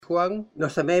Juan, no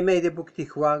sa may de book de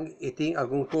Juan, iting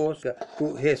algum coisa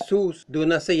que Jesus do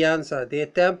na ceança de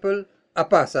templo a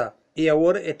passa. E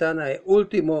agora está na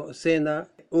última cena,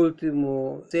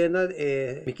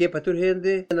 me que para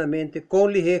gente, na mente, com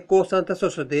lihe co santa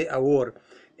sociedade agora.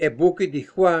 É book de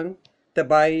Juan,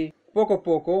 também pouco a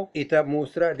pouco, e tá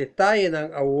mostra detalhes na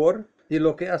agora, de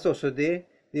lo que a sociedade,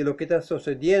 de lo que está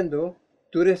sucediendo.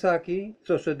 Tudo isso aqui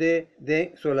sucede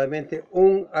de solamente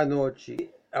uma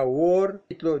noite. Agora,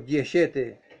 capítulo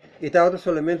 17. E estava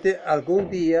solamente algum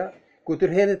dia,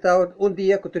 um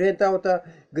dia, que a gente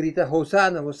grita,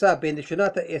 Hosanna, Hosanna,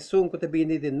 bendicionata, e som que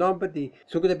viene de nome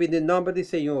de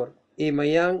Senhor. E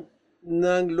amanhã,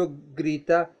 não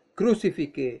grita,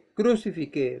 crucifique,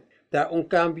 crucifique. Tá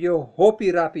cambio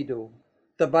rápido.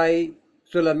 Também,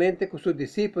 solamente com seus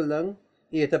discípulos,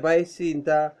 e também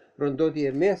sinta rondo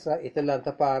de mesa e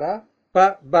lanta para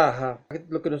pa baja.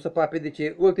 Lo que nos papi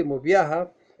dice último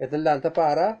viaja, eta lanta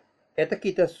para, eta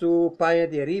quita su paña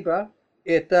de arriba,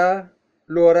 eta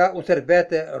lora un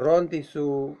serbete rondi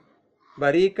su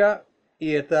barica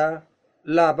y eta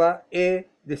lava e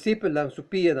discipulan su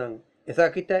pianan.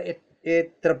 Esa quita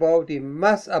trabajo de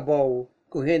más abajo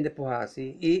con gente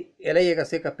pohasi y ela llega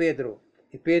seca Pedro.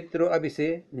 Y Pedro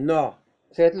avise, no.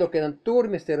 Set lo que não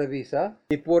turme se revisa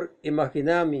e por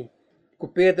imaginar-me que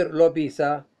Pedro lo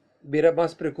avisa, vira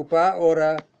mais preocupado,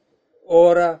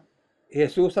 ora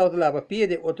Jesus lava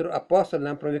pide outro apóstolo,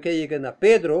 não para que chegue na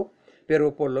Pedro,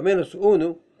 pero por lo menos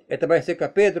uno, e também seca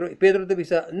Pedro, e Pedro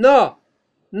avisa, não,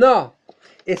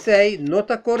 esse aí não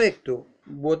está correto,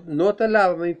 não está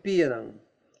lava me piedam.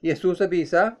 Jesus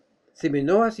avisa, se me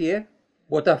não assim,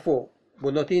 bota fogo,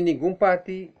 não tem nenhum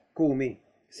parte comigo.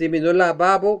 Se me não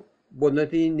lavabo, não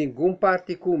tem nenhum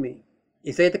parte comigo.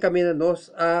 E se caminha nós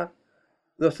a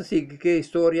nossa que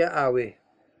história awe.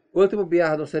 Último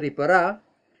viagem nós reparar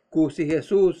que se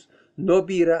Jesus não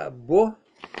vira bo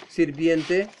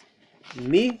sirviente,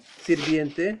 mi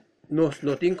sirviente, nós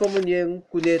não tem comunhão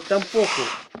com ele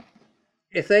tampouco.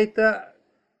 Essa está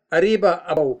arriba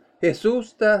abaixo. Jesus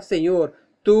está Senhor,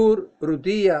 tu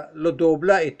rodilla lo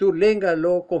dobla e tu lenga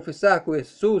lo confessar que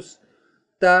Jesus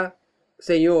está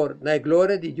Senhor, na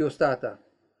glória de Deus Tata.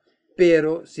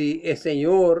 Pero si el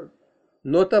Señor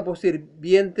no está por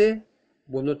sirviente,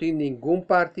 vos no tiene ningún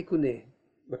parte con él.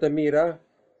 Vos mira,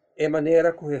 de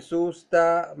manera que Jesús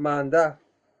está manda,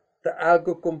 está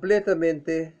algo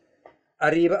completamente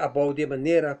arriba, abajo de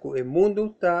manera que el mundo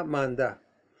está manda.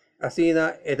 Así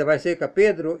na, va a ser que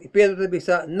Pedro, y Pedro te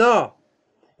dice, no,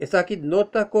 eso aquí no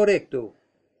está correcto.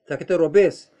 Eso aquí te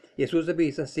robes. Jesús te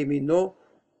dice, si mi no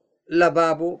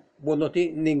lavabo, vos no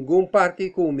tiene ningún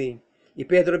parte conmigo. Y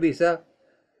Pedro dice,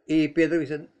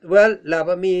 well,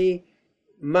 lava mi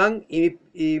man y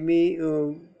mi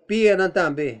pierna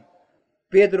también.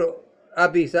 Pedro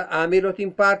avisa, a mí lo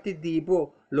tiene parte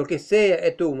digo, lo que sea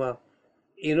es toma.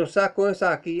 Y no saco eso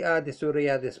aquí a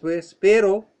desarrollar después,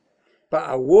 pero para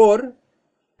ahora,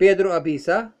 Pedro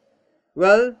avisa,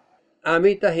 well, a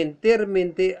mí está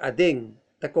enteramente adén,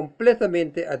 está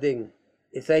completamente adén.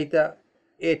 Esa está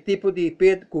el tipo de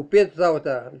Pedro que Pedro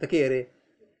está quiere.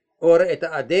 Ora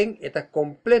está adén, está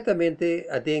completamente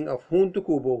adén junto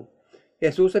cubo.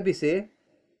 Jesús avise,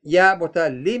 ya bota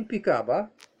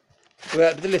limpicaba,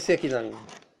 le sequinan.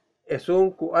 Es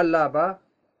un que alaba,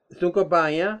 es un que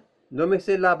baña, no me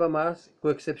se lava más,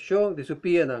 con excepción de su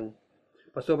pierna.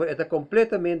 Pasó, está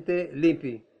completamente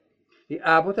limpio. Y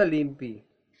está limpio.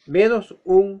 Menos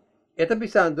está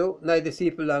pisando, na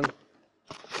discípulo,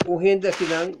 gente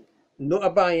que no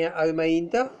baña al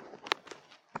mainta.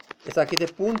 Es aquí de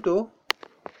punto,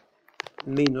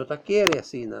 mi no te quiere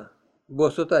así, ¿no?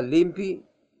 Vos está limpio,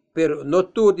 pero no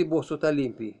todo de vos está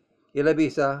limpio. Él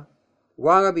avisa,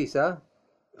 Juan avisa,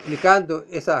 explicando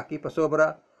eso aquí, para sobre,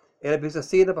 él avisa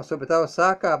así, para sobre, se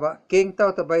acaba, quien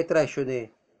está también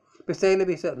traicioné. Pero él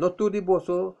avisa, no todo de vos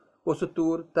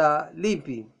está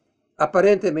limpio.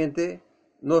 Aparentemente,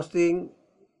 nos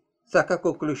saca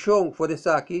conclusión, fue de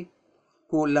aquí,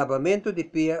 que el lavamento de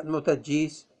pie no está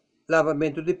diz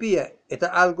lavamento de pie. Este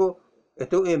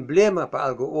es un emblema para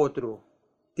algo otro.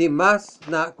 Tem más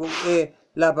con el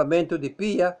lavamento de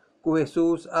pie que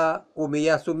Jesús ha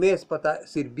humillado su mes para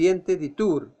sirviente de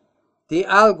tur. Tem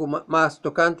algo más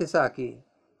tocante aquí.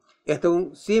 Este es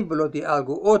un símbolo de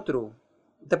algo otro.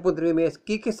 Este punto de vista,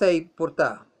 ¿qué se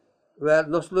porta? Well,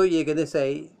 nos lo llega de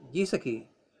say, dice aquí.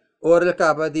 Ahora el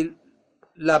acaba de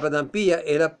lavar la pie,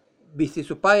 ella viste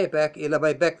su paye back, ella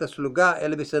va back a su lugar,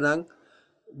 ella dice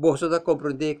boso da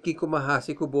comprender que como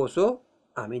hasi ku boso,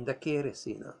 amin da quiere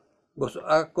sina. Boso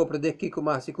a comprender que como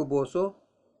hasi ku boso,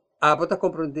 apa ta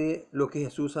comprender lo que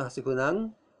Jesús hace con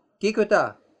nan, que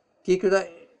está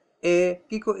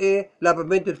kiko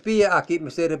lavamento de pia aqui me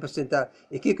se representar.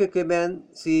 E kiko que men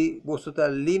si você tá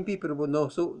limpi, pero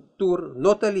nosso tour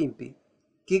não tá limpi.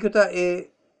 Kiko tá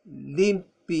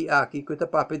limpi aqui, kiko tá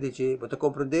papi de che, você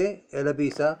compreende? Ela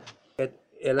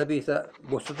bisa,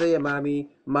 você tá chamami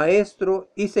maestro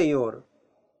e senhor.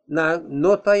 Na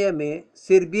nota llame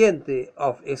sirviente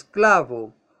of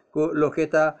esclavo, lo que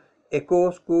está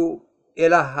ecos ku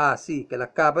ela hasi, que la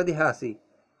acaba de hasi.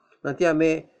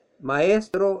 Nantiame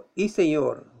maestro y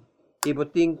señor. Y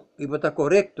bota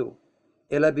correcto.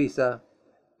 Ela bisa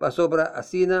pa sobra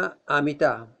asina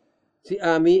amita. Si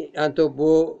ami anto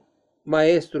bo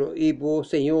maestro y bo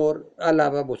señor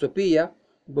alaba bosopia,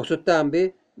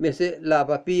 bosotambe me se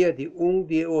lava pia de un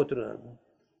de otro.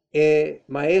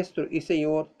 Maestro y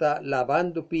señor está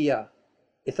lavando pia.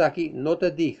 Esa aquí no está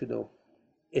digno.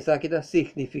 Esa aquí está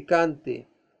significante.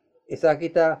 Esa aquí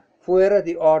está fuera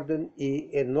de orden y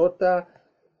no está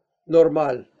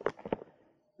normal.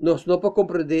 Nos no puede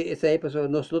comprender esa persona.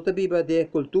 Nos no te viva de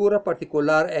cultura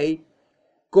particular ahí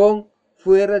con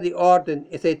fuera de orden.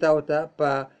 Esa está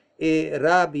para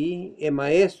rabbi,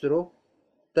 maestro,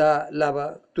 está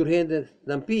lava turgente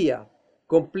nampia.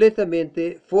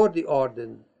 Completamente fuera de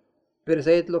orden. Pero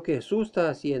es lo que Jesús está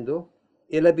haciendo.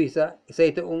 Él avisa, es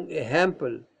un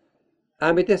ejemplo.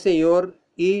 Amete Señor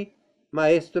y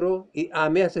Maestro y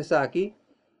ame a Sesaki.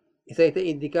 Es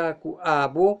indica que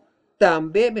abo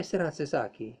también me será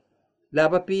Sesaki.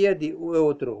 Lava pia de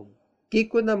otro.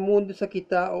 Kiko na mundo sa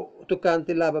kita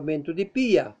tocante lavamento de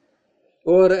pia.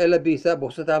 Ora él avisa,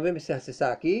 vos también me será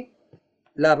Sesaki.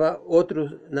 Lava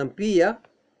otro nan pia.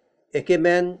 E que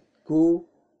men ku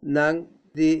nan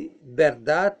de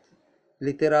verdad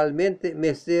literalmente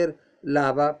meser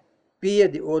lava pia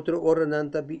de otro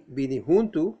ornanta bini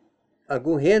junto.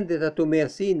 Algum gente da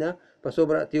tomecina para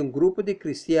sobra tem grupo de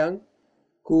cristianos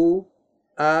que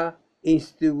a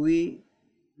instituir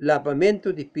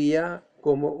lavamento de pia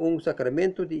como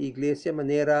sacramento de igreja,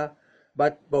 maneira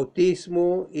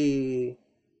bautismo e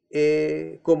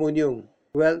comunhão.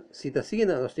 Well, se está assim,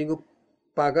 nós temos que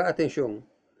pagar atenção.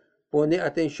 Pone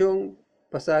atenção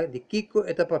para de Kiko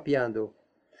está papiando.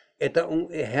 Está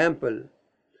exemplo.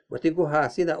 Você tem que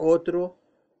fazer na outro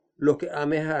lo que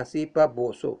ame fazer para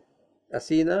boso.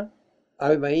 Assim,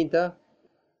 a mainta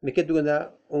me quedo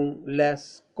na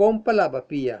les com palavra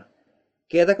pia.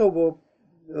 Queda que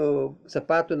o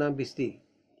sapato não vestir.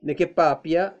 Me que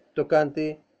papia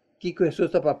tocante Kiko Jesus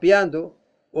está papiando,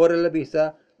 ora la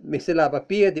vista me se lava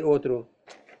pia de outro.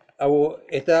 Abo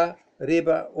está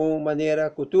riba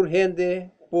maneira urgente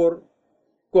por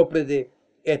compreender.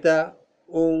 Está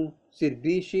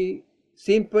serviço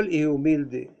simples e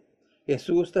humilde.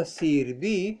 Jesus está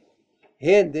servir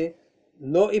gente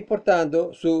não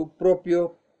importando sua própria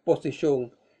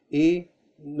posição e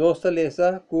nos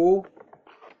lesa que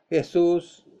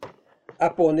Jesus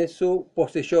apone sua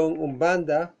posição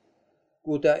banda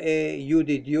que é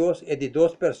de Deus é de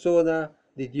duas pessoas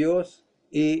de Deus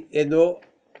e não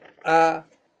a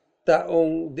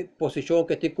posição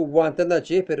que tem que aguentar na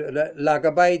gente, pero la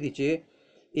gabai de gente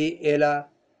e ela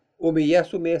humilha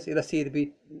su mes ela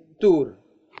serve tur.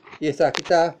 E essa aqui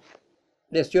está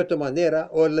de certa maneira,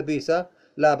 ou la visa,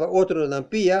 lava outro na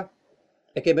pia,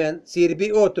 e que men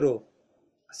sirve outro.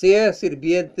 Se é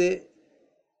sirviente,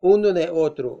 não é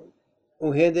outro.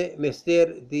 Gente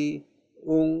mester de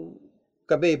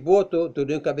cabelo boto,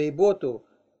 de cabelo boto.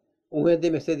 Gente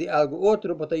mester de algo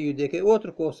outro, bota ayude que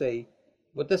outro coisa aí.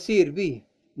 Bota sirve.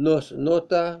 Nos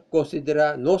nota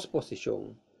considera nos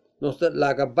posição. Nos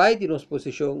laga vai de nos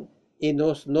posição e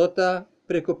nos nota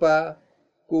preocupar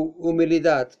com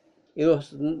humildade. E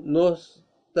nós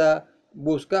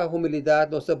busca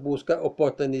humildade, nós busca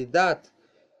oportunidade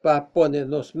para pôr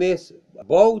nos mesmos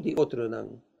bom de outro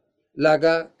não.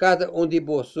 Laga cada de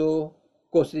você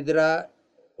considerar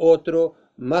outro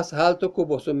mais alto que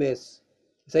você mesmo.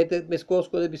 Sabe, mes coisas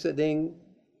quando bisa em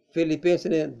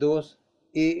Filipenses 2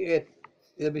 e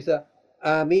bisa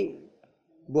a mim,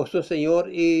 você Senhor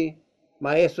e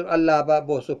Maestro alaba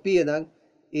você pianan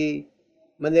e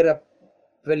maneira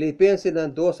Filipenses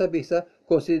 2 avisa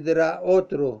considera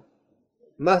outro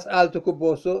mais alto que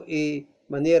você e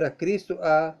maneira Cristo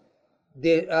a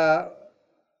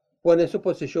poner sua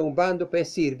posição bando para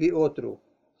servir outro.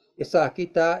 Essa aqui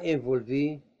está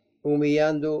envolvido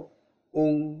humilhando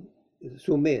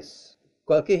su mês.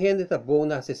 Qualquer gente está bom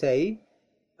na CCI,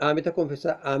 a mim está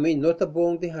confessar, a mim não está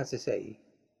bom de CCI.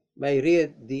 A maioria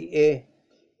de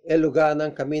lugar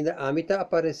na caminho, a mim está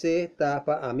aparecer, está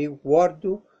para a mim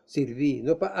guardo servir,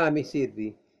 não para a mim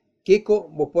servir.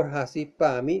 Kiko, vou por assim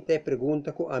para mim, te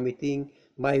pergunta com a mim tem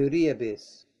maioria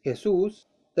vez. Jesus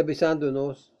está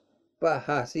avisando-nos para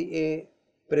assim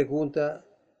pergunta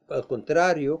ao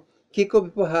contrário, que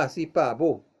como por fazer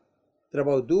pabo?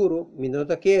 Trabalho duro, me não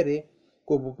quer,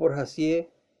 como por fazer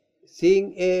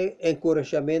sem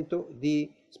encorajamento de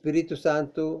Espírito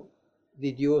Santo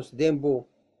de Deus dentro.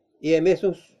 E é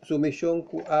mesmo sua missão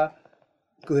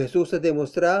que Jesus a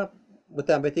demonstrar, mas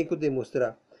também tem que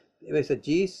demonstrar. Essa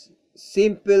diz,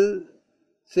 simples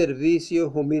serviço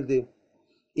humilde.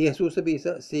 E Jesus diz,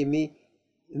 se me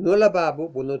não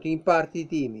lavabo, não tem parte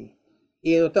de mim.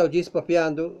 E não está diz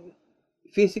papiando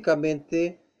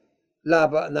fisicamente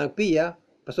lava na pia,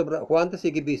 para sobre quanta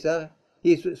se bisa,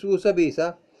 Jesus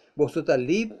bisa, você está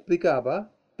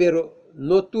limpicava, pero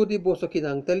não tudo você que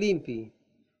não está limpi.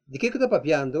 De que está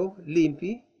papiando?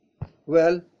 Limpi?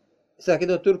 Well, sa que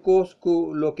no turcos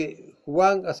ku lo que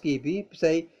Juan escribe,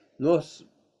 sei, nos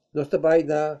trabalha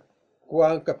na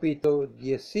Juan capítulo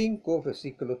 15,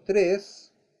 versículo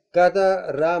 3,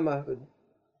 cada rama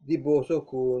de boso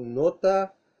ku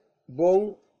nota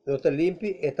bom, nota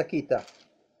limpi, eta quita.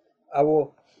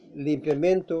 Ao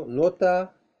limpiamento,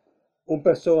 nota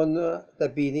persona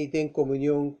também tem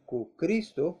comunhão com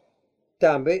Cristo,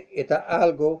 também está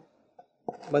algo,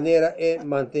 maneira é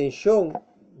manutenção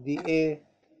de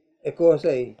coisa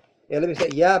aí. Ela diz,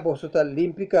 já você está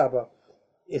limpicava.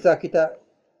 Essa aqui está,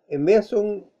 é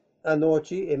mesmo a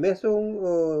noite, é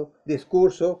mesmo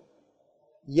discurso,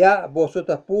 já você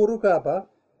está puro capa,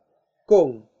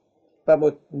 com,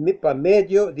 para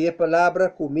meio de palavra,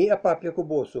 comi a papia com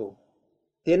você.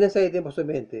 Tem essa ideia em sua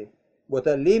mente.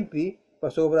 Botar limpi para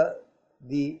sobra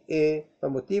para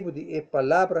motivo de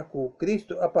palavra com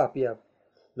Cristo a papia.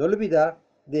 Não olvidar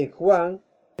de Juan,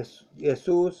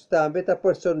 Jesus também está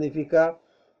personifica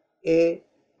a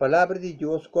palavra de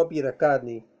Deus com a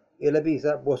carne. Ele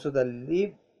avisa, você está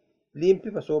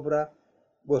limpo para sobra,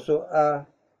 você a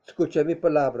escuchar minha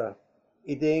palavra.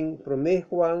 E tem 1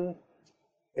 Juan,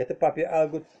 este papel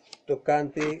algo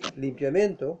tocante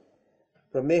limpiamento.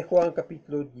 1 Juan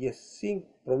capítulo 15,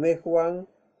 1 Juan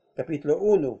capítulo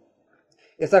 1.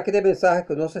 Esa aqui é mensaje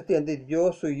que nós entende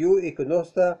Deus suyo e que nós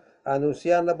está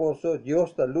anunciando a vós,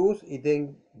 Deus da luz e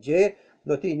de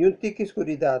não tem nenhum tipo de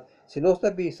escuridade. Se nós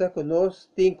avisa que nós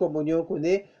temos comunhão com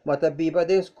Ele, mas está viva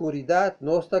de escuridade,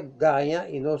 nós está ganha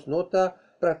e nós não está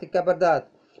praticando a verdade.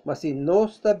 Mas se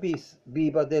nós está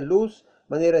viva de luz,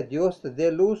 maneira Deus de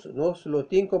luz, nós não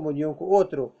temos comunhão com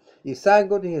outro. E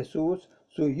sangue de Jesus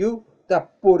suyo está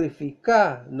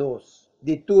purificar-nos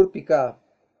de turpicar.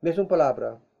 Mesma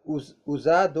palavra,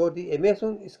 usador de, é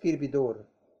mesmo escribidor.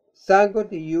 Sangue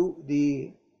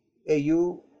de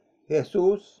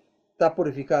Jesus está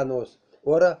purificando-nos.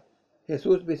 Ora,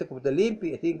 Jesus pensa que está limpo,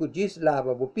 e tem que diz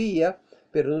lava bopia,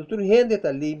 pero não tudo gente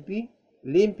está limpo,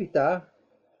 está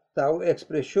a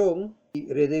expressão de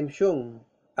redenção,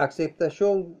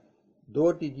 aceitação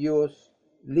dor de Deus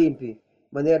limpo,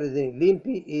 maneira de limpo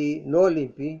e não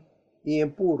limpo e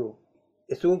impuro.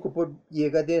 É um que pode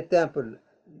chegar dentro do templo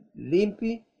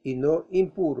limpo e não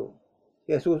impuro.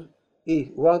 Jesus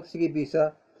e Juan se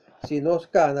bisa, se nós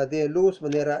cana de luz,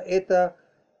 maneira eta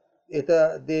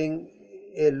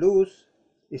de luz,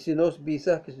 e se nós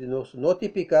bisa, que se nós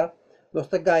notifica, nós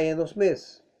está ganhando nos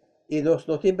mês. E nós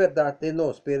não tem verdade de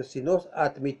nós, mas se nós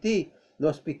admitir,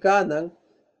 nós picanan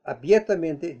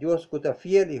abertamente, Deus que está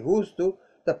fiel e justo,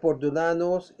 está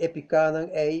perdonar-nos e picanan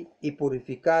e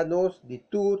purificar-nos de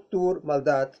tur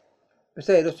maldade.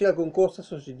 Pero se alguma coisa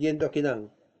sucedendo aqui não.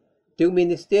 Tem um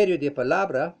ministério de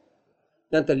palavra,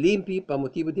 tanto limpo para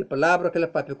motivo de palavra que ela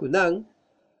papel com não,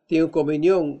 tem uma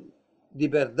comunhão de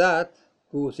verdade,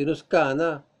 que se nos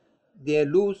cana de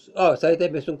luz, sai tem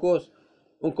mesmo coisa,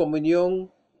 uma comunhão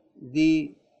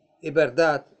de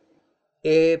verdade.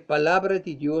 A palavra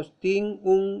de Deus tem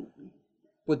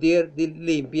poder de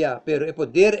limpiar, pero o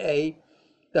poder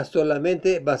está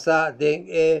solamente basado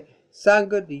em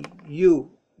sangue de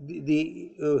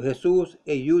Jesus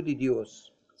e de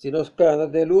Deus. Se nós cana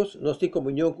de luz, nós temos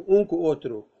comunhão um com o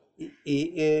outro.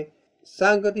 E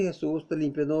sangue de Jesus está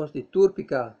limpa-nos de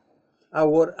turpica.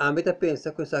 Agora, a mim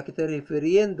pensa que isso aqui está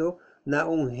referindo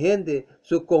a gente,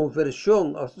 sua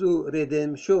conversão, a sua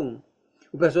redenção.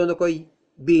 A pessoa que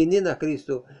vem a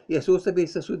Cristo, Jesus sabe que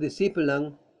seus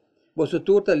discípulos, você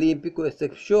está limpo, com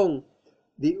exceção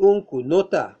de que não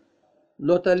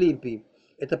está limpo.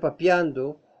 Está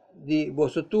papiando de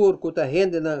você que está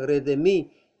gente na redimir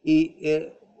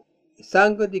e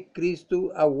sangue de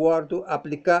Cristo aguardo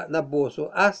aplicar na bolso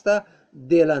hasta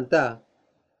delantar.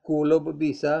 Kulo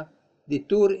bisa de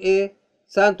tur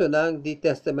santo nang di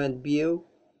testament bio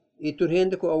e tur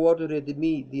gente ko aguardo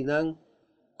redimir de nang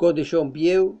condição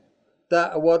bio ta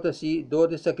aguarda si do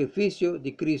de sacrifício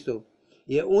de Cristo.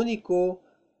 E a única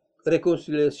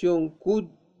reconciliação que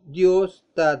Dios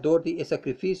está dor de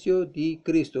sacrificio de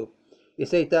Cristo.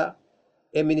 Ese está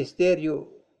el ministerio,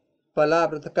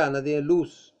 palabra de cana de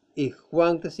luz. Y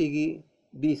Juan te sigue,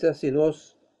 visa si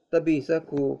nos te visa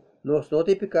que nos no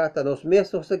te pecata, nos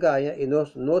mesmos se gana y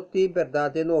nos no te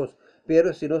verdad de nos.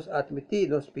 Pero si nos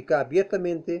admitimos pecar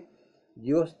abiertamente,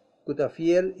 Dios que está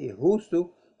fiel y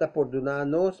justo, te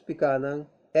perdonarnos pecanan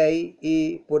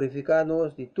y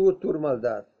purificarnos de toda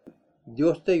maldad.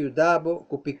 Dios te ayudaba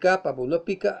con picar para no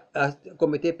picar,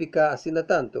 cometer picar así no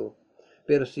tanto.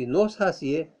 Pero si nos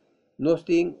hace, nos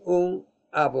tiene un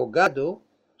abogado,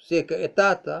 sé que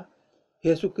etata,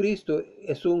 Jesucristo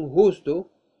es un justo,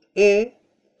 y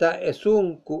es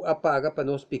un que apaga para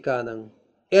nos picanan.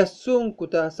 Es un que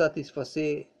está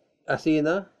satisface así,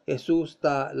 Jesús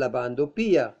está lavando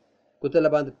pía. Que está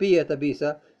lavando pía, te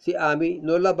avisa, si a mí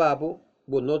no lavabo,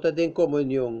 vos no te den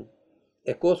comunión.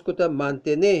 Es cosa que te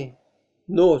mantiene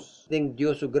nos den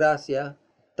Dios su gracia,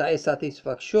 ta es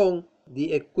satisfacción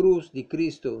de cruz de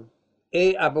Cristo,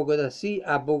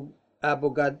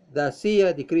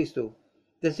 abogadacía de Cristo.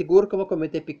 De seguro como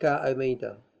comete picar a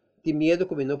mente, de miedo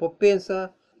como não pode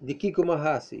pensar de que como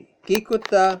hace. Kiko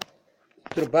está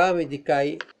trabalhando de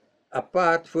cair a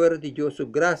parte fora de Deus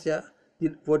su gracia,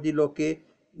 por de lo que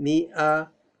me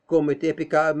a comete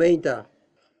picar a mente.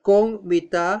 Com me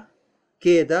tá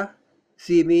queda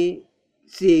se me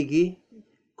sigue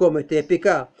cometer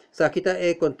pecado. Sa kita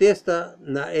contesta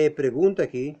na pergunta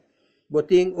aqui,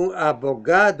 botem um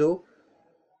abogado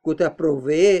que te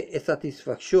provee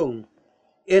satisfação.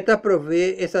 Eta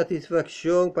provee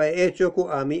satisfação para hecho que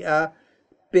a mim a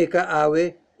peca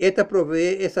ave. Eta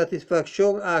provee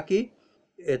satisfação aqui.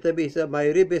 Eta bisa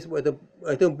maioria vezes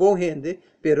é um bom gente,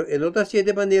 pero ele não está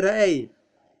de maneira aí.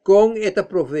 Com eta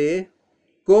provee,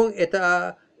 com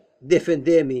eta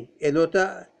defender-me, ele não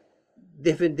está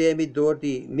defender-me dor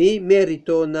de mi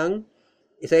mérito não.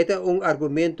 Isso é um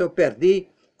argumento perdi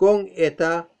com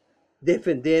eta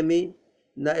defender-me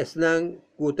na esnang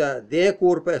kuta de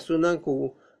curpa esunan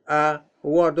ku a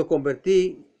guardo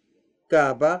convertir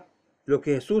caba lo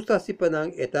que Jesús está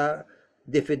sipanang eta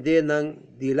defender nang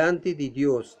delante de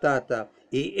Dios tata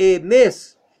y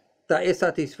mes ta es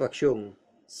satisfacción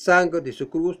sangre de su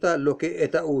cruz ta lo que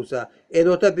eta usa e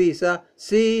no te avisa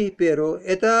sí pero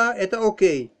eta ok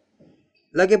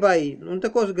la que va ahí no te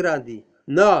cosa grande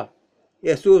no.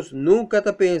 Jesús nunca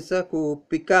te pensa que o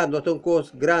pecado não é uma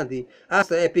coisa grande.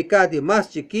 Hasta é pecado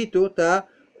mais chiquito, tá?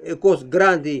 É coisa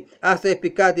grande. Hasta é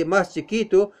pecado mais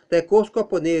chiquito, tá? É coisa que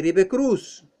poner ribe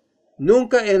cruz.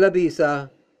 Nunca ela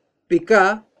avisa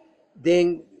pecar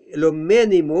de lo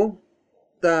mínimo,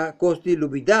 tá? Coisa de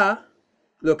lubidar,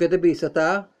 lo que te avisa,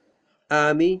 tá?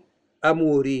 Ami,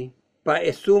 amori, pa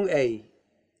esung ei.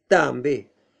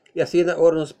 Tambe. E assim na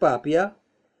hora nos papia,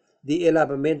 de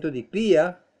lavamento de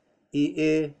pia,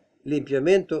 e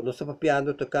limpiamento, non sto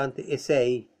papiando toccante e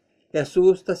sei.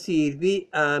 Gesù sta servi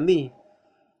a me.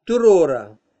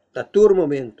 Turora, da tur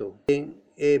momento, in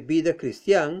vida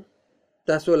cristiana,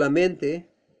 sta solamente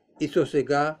e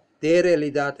sossega de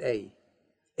realidad ei.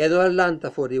 E non allanta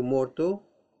fuori un morto,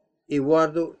 e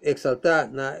guardo exaltar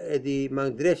na di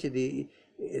mandresce di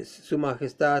Sua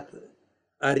Majestà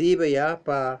arriva ya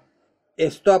pa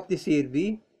stop di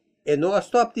servi, e non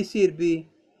stop di servi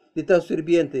di tal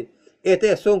serviente.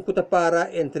 Este es un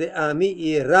para entre a mí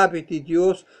y el rabbi de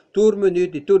Dios, tur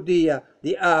minuto de tu día,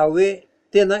 de ave,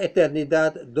 tena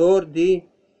eternidad, dor de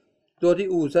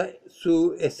usa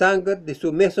su sangre de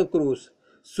su mesma cruz.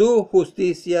 Su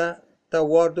justicia, ta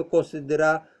guardo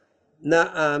considera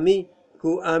na a mí,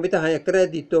 que a mí ta haya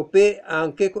crédito, pe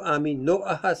aunque a mí no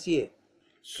hacie.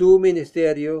 Su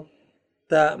ministerio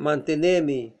ta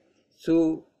mantenemi,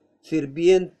 su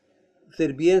sirvienza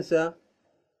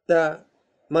ta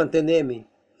mantenerme.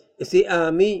 Y si a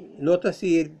mí no está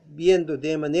sirviendo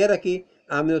de manera que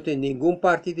a mí no tiene ningún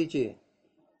parte de ti.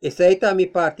 Esa es mi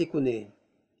parte con él.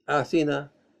 Así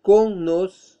con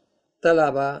nos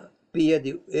talaba pia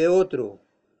de otro.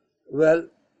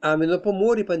 Well, a mí no puedo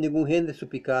morir para ningún gente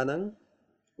supicanan.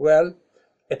 Well,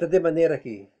 esta de manera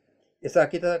que esa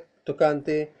aquí está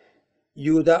tocante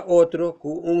ayuda a otro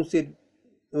con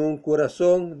un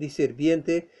corazón de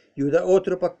sirviente, ayuda a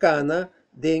otro para cana,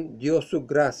 de Dios su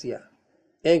gracia,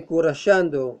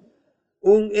 encorajando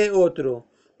un y otro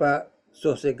para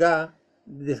sosegar,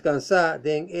 descansar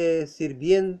de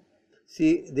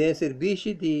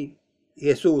servicio de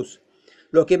Jesús.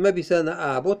 Lo que me avisan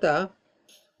a votar,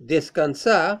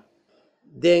 descansar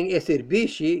de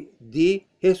servicio de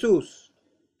Jesús.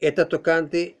 Está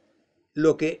tocante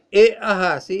lo que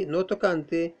hace, no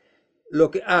tocante lo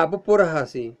que hago por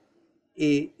hacer.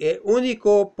 Y el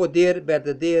único poder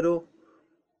verdadero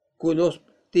que nos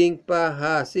ting pa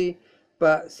hasi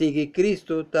pa seguir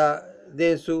Cristo ta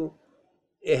den su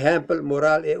ejemplo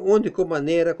moral é a única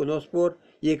maneira que nós por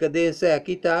decadência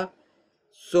aqui tá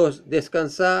sos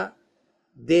descansar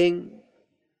den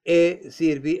e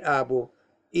servir abo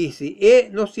e se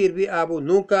não servir abo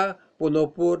nunca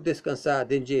por descansar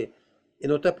den je e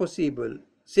não está possível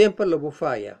sempre lo vou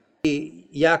falha e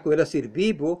já que era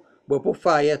servibo vou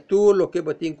falha tudo o que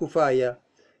batin com falha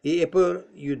e é por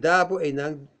ajudar e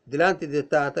não delante de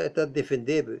tata está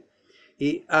defender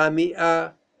e a mim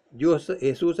a Deus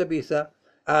Jesus avisa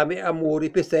a mi amor e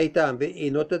pensei também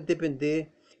e não depender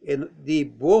de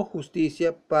boa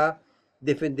justiça para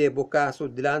defender o caso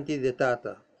delante de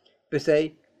tata.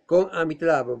 Pensei com a mi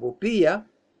trabalho, vou pia,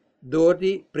 dor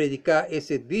de predicar esse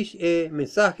serviço e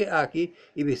mensagem aqui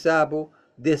e visabo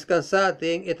descansar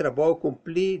em o trabalho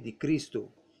cumprir de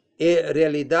Cristo. E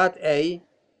realidade é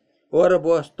ora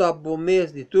vos stop o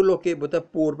mês de tudo o que bota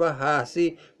purba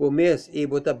hasi o mês e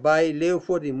bota vai leu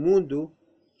fora do mundo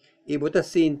e bota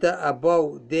sinta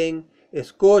abau den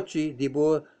escote de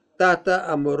bo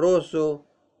tata amoroso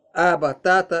a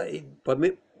batata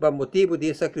para motivo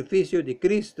de sacrifício de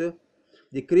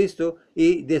Cristo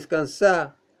e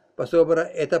descansar para sobre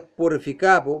eta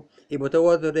purificado e bota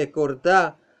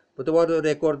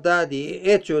recordar de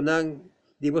hecho nan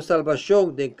de bo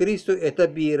salvação de Cristo eta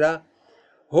vira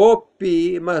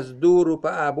hopi mais duro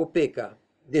para abo peca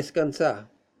descansar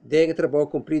den trabalho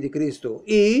cumprir de Cristo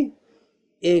e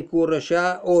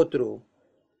encorajar outro.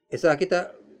 Essa aqui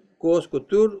está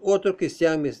cultura outro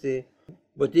cristiano este.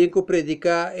 Botinho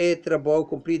predicar e trabalho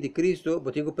cumprir de Cristo,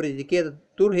 botinho predicar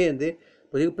toda gente,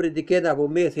 botinho predicar na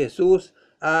mês Jesus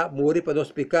a morrer para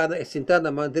nós pecados e sentar na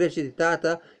mão direita de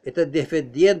tata e está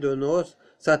defendendo-nos,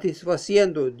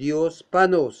 satisfazendo Deus para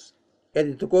nós. É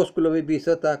de todos que me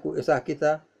visa tá essa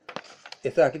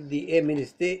aqui de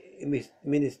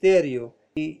ministério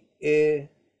e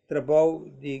trabalho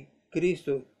de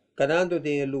Cristo, canando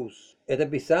de luz, está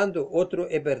visando outro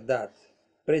é verdade,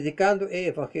 predicando o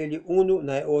evangelho uno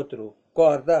na outro,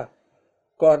 corda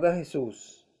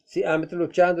Jesus. Se a gente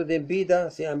lutando de vida,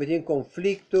 se a gente em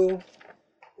conflito,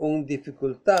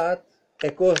 dificuldade, é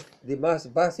coisa de mais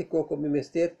básico como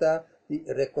ministério de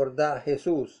recordar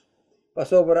Jesus.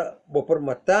 Passou por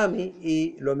matar-me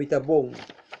e lo mita bom.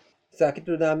 Sakit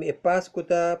tu nami é paz que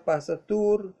passa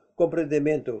tur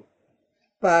compreendimento.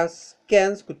 Paz,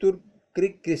 quens cultura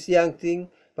cristã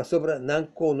para sobre não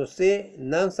conhecer,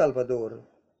 não Salvador.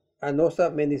 A nossa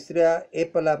ministria é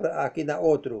palavra aqui na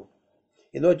outro.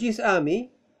 E não diz a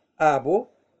mim, abo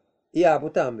e abo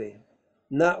também,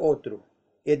 na outro.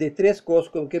 E de três coisas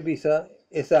como que visa,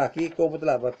 essa aqui como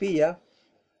lava pia,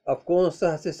 a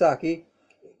consta se aqui,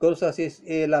 consta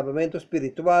se lavamento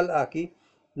espiritual aqui,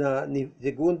 na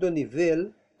segundo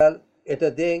nível,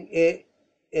 esta tem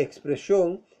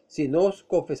expressão, se nós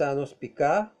confessamos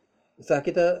pecar, essa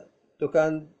aqui está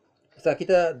tocando, essa aqui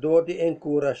está dor de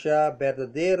encorajar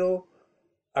verdadeiro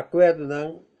acordo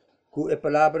com a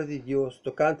palavra de Deus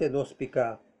tocante nos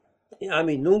pecar. E a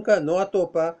mim nunca não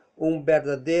atopa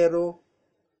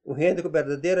gente que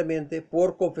verdadeiramente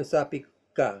por confessar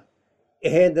pecar. E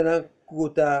gente que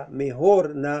está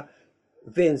melhor na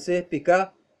vencer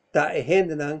pecar, tá e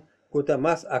gente que está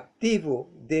mais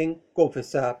ativo de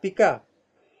confessar pecar.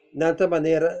 Nessa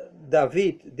maneira,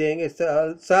 David, em esse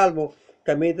salmo,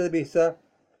 caminha de vista,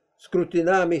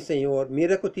 escrutinar-me, Senhor,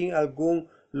 mira que tem algum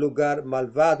lugar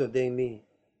malvado de mim.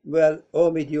 Well, oh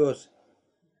meu Deus,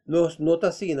 nós não está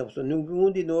assim,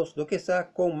 nenhum de nós, do que está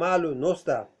com malo, não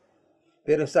está.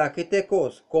 Pero sabe que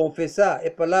coisa, confessar,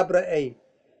 a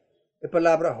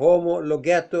palavra homo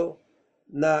logeto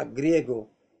na grego,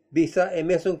 visa a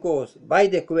mesma coisa, vai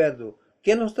de acordo.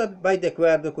 Quem não está vai de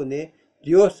acordo com ele?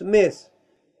 Deus mesmo.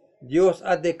 Deus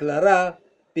a declarar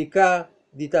pecar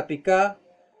de tapicar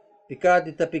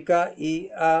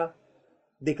e a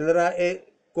declarar a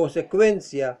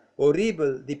consequência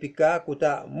horrível de pecar que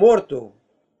está morto.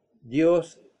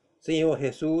 Deus, Senhor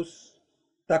Jesus,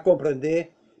 está compreendendo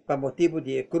para motivo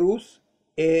de cruz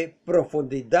e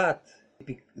profundidade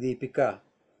de pecar,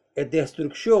 e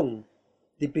destruição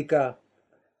de pecar,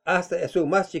 hasta é o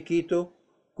mais chiquito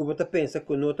que você pensa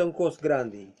que não é uma coisa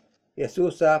grande.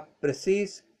 Jesus sabe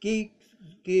preciso que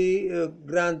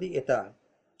grande está.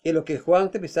 E o que Juan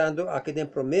está pensando aqui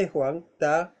dentro de Juan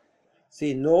está,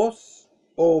 se nós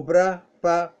obra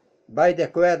vai de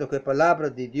acordo com a palavra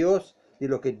de Deus, de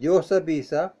lo que Deus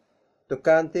avisa,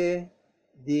 tocante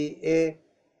de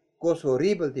coisa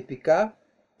horrível de pecar,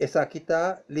 essa aqui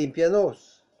está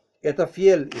limpia-nos. Está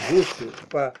fiel e justo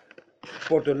para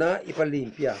perdonar e para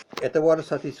limpar. Está agora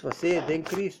satisfazer em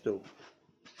Cristo.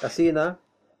 Assim,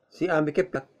 Si ami que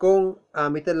com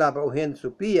ami te lava o gente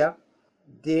supia,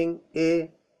 den e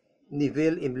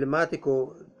nivel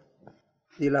emblemático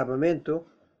de lavamento,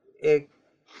 e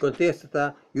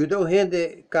contesta, ayuda o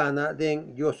gente cana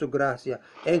den Dios su gracia,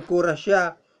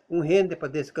 encorajar un gente para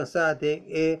descansar den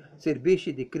e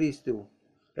servicio de Cristo.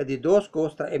 É de duas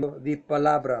costas de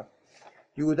palavra.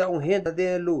 Ayuda un gente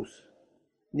de luz.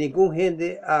 Ningún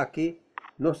gente aqui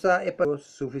não está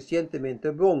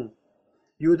suficientemente bom.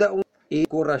 Ayuda un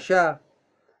encorajar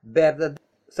verdade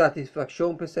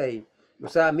satisfação para si. O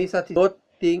sea, a mim não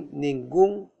tem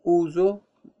nenhum uso,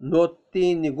 não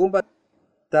tem nenhum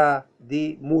tá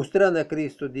de mostrar a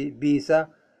Cristo de visa,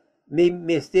 me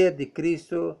mistério de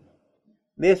Cristo,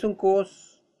 mesmo coisa,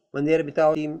 maneira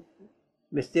vital de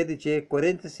mistério de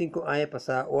 45 anos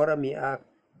passar, ora me a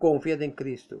confiar em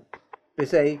Cristo.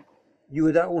 Pensei,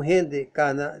 ajuda gente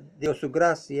cana de sua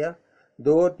graça,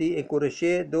 dor de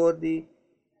encorajar, dor de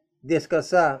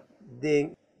descansar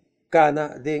de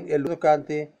cana de el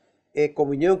tocante e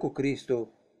comunhão com Cristo.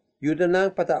 Ajuda não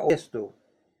para honesto,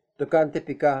 tocante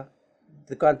picar,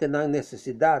 tocante não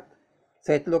necessidade.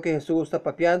 Sei lo que Jesus está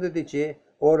papiando de che,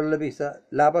 ora la visa,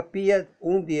 lava pia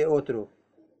um dia outro.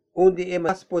 Um dia é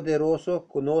mais poderoso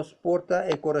que nos porta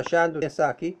encorajando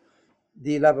aqui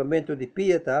de lavamento de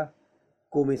pia, tá?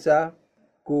 Começar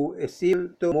com esse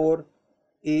amor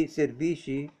e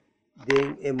serviço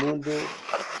do mundo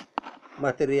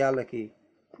material aqui,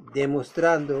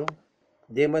 demonstrando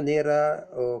de maneira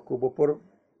como por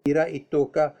ira e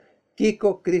toca que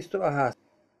Cristo arrasta.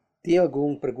 Tem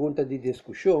alguma pergunta de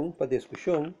discussão, para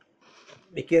discussão,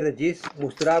 me quero dizer,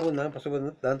 mostrar não,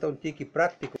 para dar um tique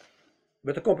prático,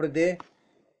 para compreender,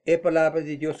 a palavra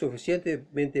de Deus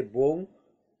suficientemente bom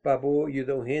para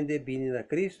ajudar a gente a vir a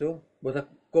Cristo, para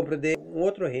compreender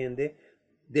outra gente,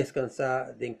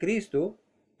 descansar em Cristo,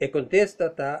 e contesta,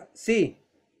 tá, sim,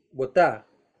 botar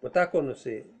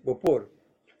conhecer, por,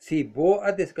 se vou a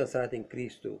descansar em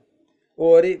Cristo,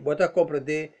 ora, botar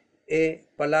compreender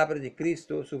a palavra de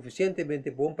Cristo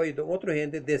suficientemente bom para ajudar outra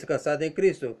gente a descansar em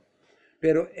Cristo.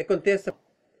 Pero acontece,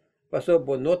 pastor,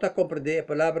 vos não está compreender a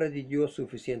palavra de Deus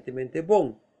suficientemente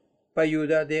bom para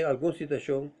ajudar em alguma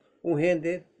situação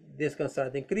gente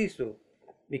descansar em Cristo.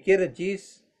 Me quero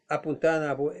dizer, apontar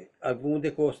a alguma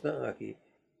de coisas aqui.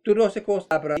 Tudo se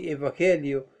costa para o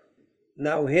evangelho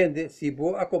na gente se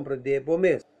vou a compreender bom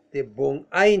mesmo. De bom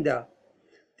ainda.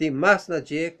 Tem mais na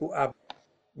gente que a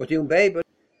botar um Bíblia,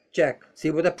 check.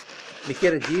 Se você me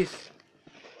quer dizer,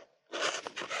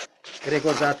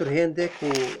 recordar a gente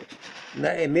que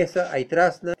na mesa aí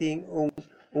atrás tem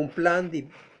plan de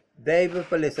Bíblia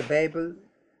para ler a Bíblia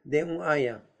de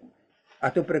ano.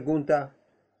 A tua pergunta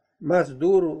mais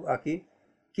duro aqui,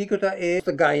 que está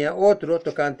ganha outro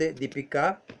tocante de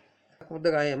picar,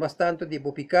 ganha mais tanto de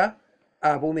picar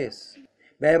a bom mês.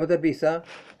 Bíblia te avisa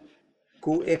que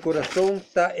o coração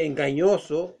está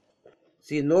enganoso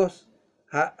se nós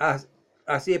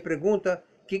assim pergunta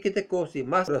que te cose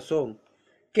mais coração.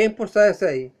 Quem por sair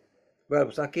aí?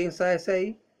 Você quem sai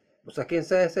aí? Você quem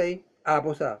sai aí?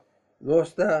 Você. Nós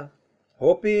está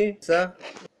hopi sa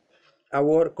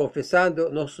agora confessando,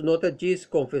 nós não diz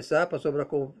confessar, para sobre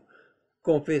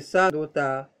confessando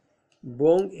está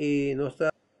bom e nós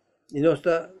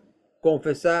está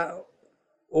confessar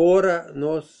ora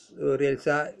nós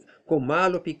realizar com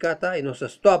malo picata e nós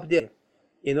stop dele.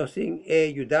 E nós temos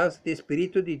ajudança do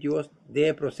Espírito de Deus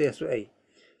dentro do processo aí.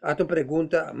 A tua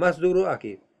pergunta mais duro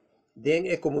aqui. Dentro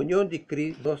da comunhão de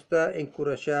Cristo, nós está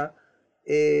encorajar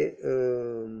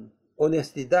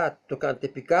honestidade tocante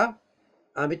picar,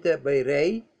 amita vai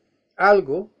rei,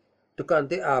 algo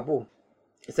tocante abo.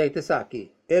 Isso aí está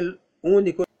aqui. El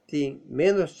único tem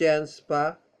menos chance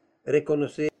para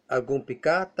reconhecer algum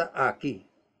picata aqui.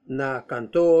 Na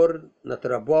cantor, na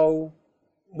trabalho,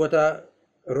 bota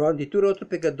ronde tudo outro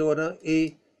pecador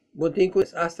e botem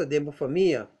coisas hasta dentro da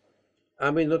família.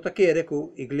 A mim não está querendo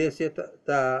que a igreja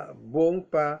está bom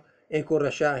para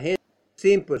encorajar a gente,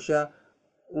 simples,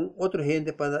 outra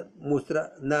gente para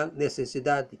mostrar na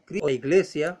necessidade de Cristo. A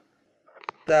igreja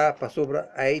está para sobre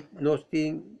aí nós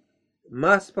temos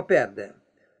mais para perder,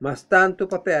 mas tanto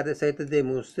para perder, se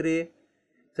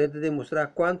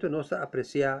demonstrar quanto nós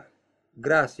apreciamos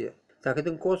graça. Sabe que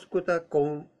tem coisa que está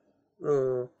com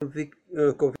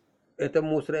esta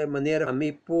mostra a maneira a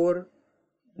mim por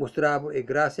mostrar a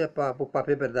graça para o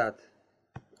papel verdade.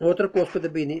 Outra coisa que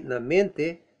também na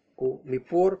mente, que me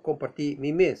por compartilhar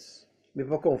mi mês, me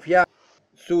por confiar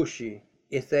sushi,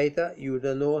 essa aí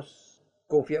ajuda-nos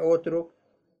confiar outro,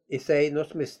 essa aí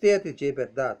nos mistério de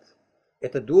verdade. É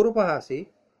duro para assim,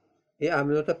 e a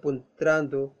mim está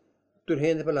apontando tudo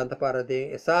gente para lá para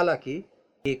de sala aqui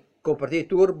e compartilhar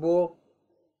turbo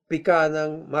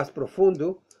picanan más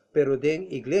profundo, pero den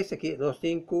iglesia que nós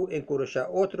temos que encorajar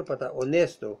outro para estar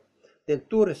honesto, em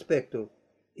tu respecto,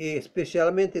 e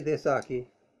especialmente dessa aqui,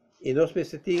 e nós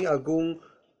precisamos alguma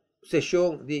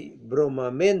sessão de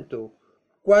bromamento,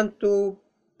 quanto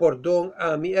perdão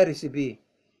a mim a receber.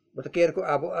 Você quer que eu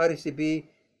a receber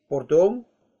perdão?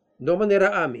 De maneira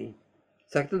a mim.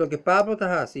 Sabe o que Pablo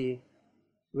está assim?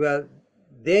 Well,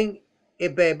 den e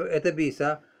Bíblia esta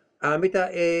bisa, a mim está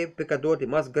é pecador de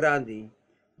mais grande.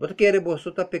 Você quer você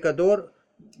está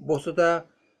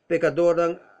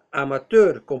pecador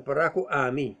amateur comparado com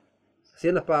a mim.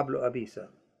 Assim Pablo avisa.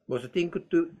 Você tem que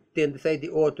ter sair de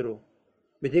outro.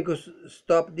 Me tem que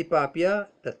stop de papia,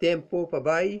 tá tempo para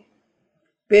vai.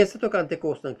 Pensa tocante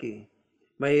costa aqui.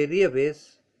 Maioria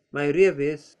vez,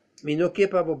 me não quer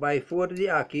para vai fora de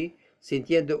aqui,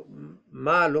 sentindo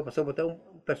malo, passou por uma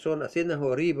pessoa assim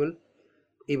horrível,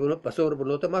 e passou por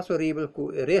outra mais horrível que o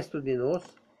resto de nós.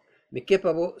 Me quer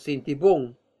para sentir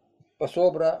bom,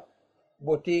 passou para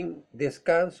botar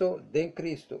descanso em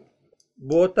Cristo.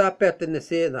 Bota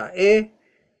pertenecer na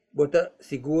bota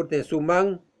seguro em sua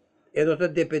mão, e não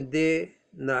depender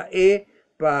na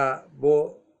para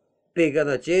pegar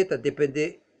na jeta,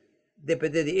 depender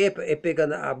de e pegar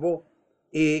na abo,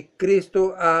 e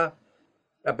Cristo a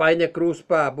vai na cruz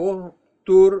para abo,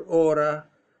 tur hora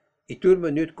e tur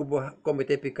minuto que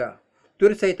comete pecar.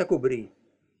 Tur saita cobrir.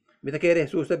 Me quer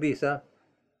Jesus avisa,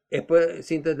 e poi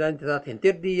sinta dentro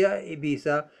enter dia e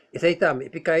bisa, e saita me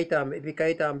picai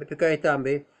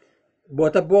tambe,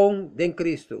 bota bom den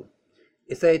Cristo.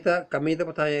 E saita caminho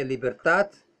para a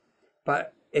liberdade,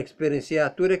 para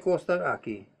experienciar tudo que costa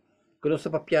aqui. Que nós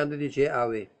estamos papiando de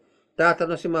Jeave. Tata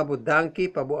nós chamamos danke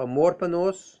para o amor para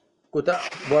nós, que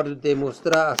pode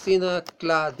demonstrar assim na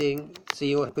clara do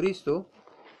Senhor Cristo.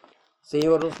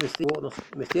 Senhor, nos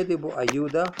precisa de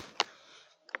ajuda.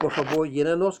 Por favor,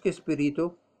 llena-nos com o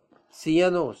Espírito.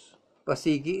 Siga-nos para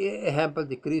seguir o exemplo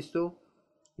de Cristo.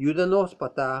 Ajuda-nos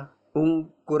para dar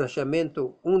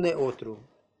encorajamento um e outro.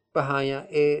 Para ganhar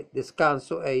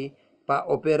descanso aí, para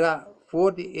operar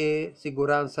fora de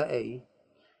segurança aí.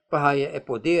 Para ganhar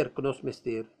poder que nós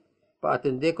mestre. Para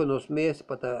atender com nós mesmos,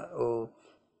 para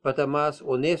estar mais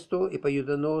honesto e para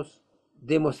ajudar-nos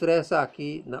demonstrar isso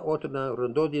aqui na outra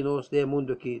rondô de nós, do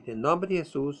mundo aqui. Em nome de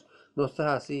Jesus, nós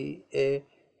estamos assim,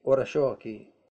 oração aqui.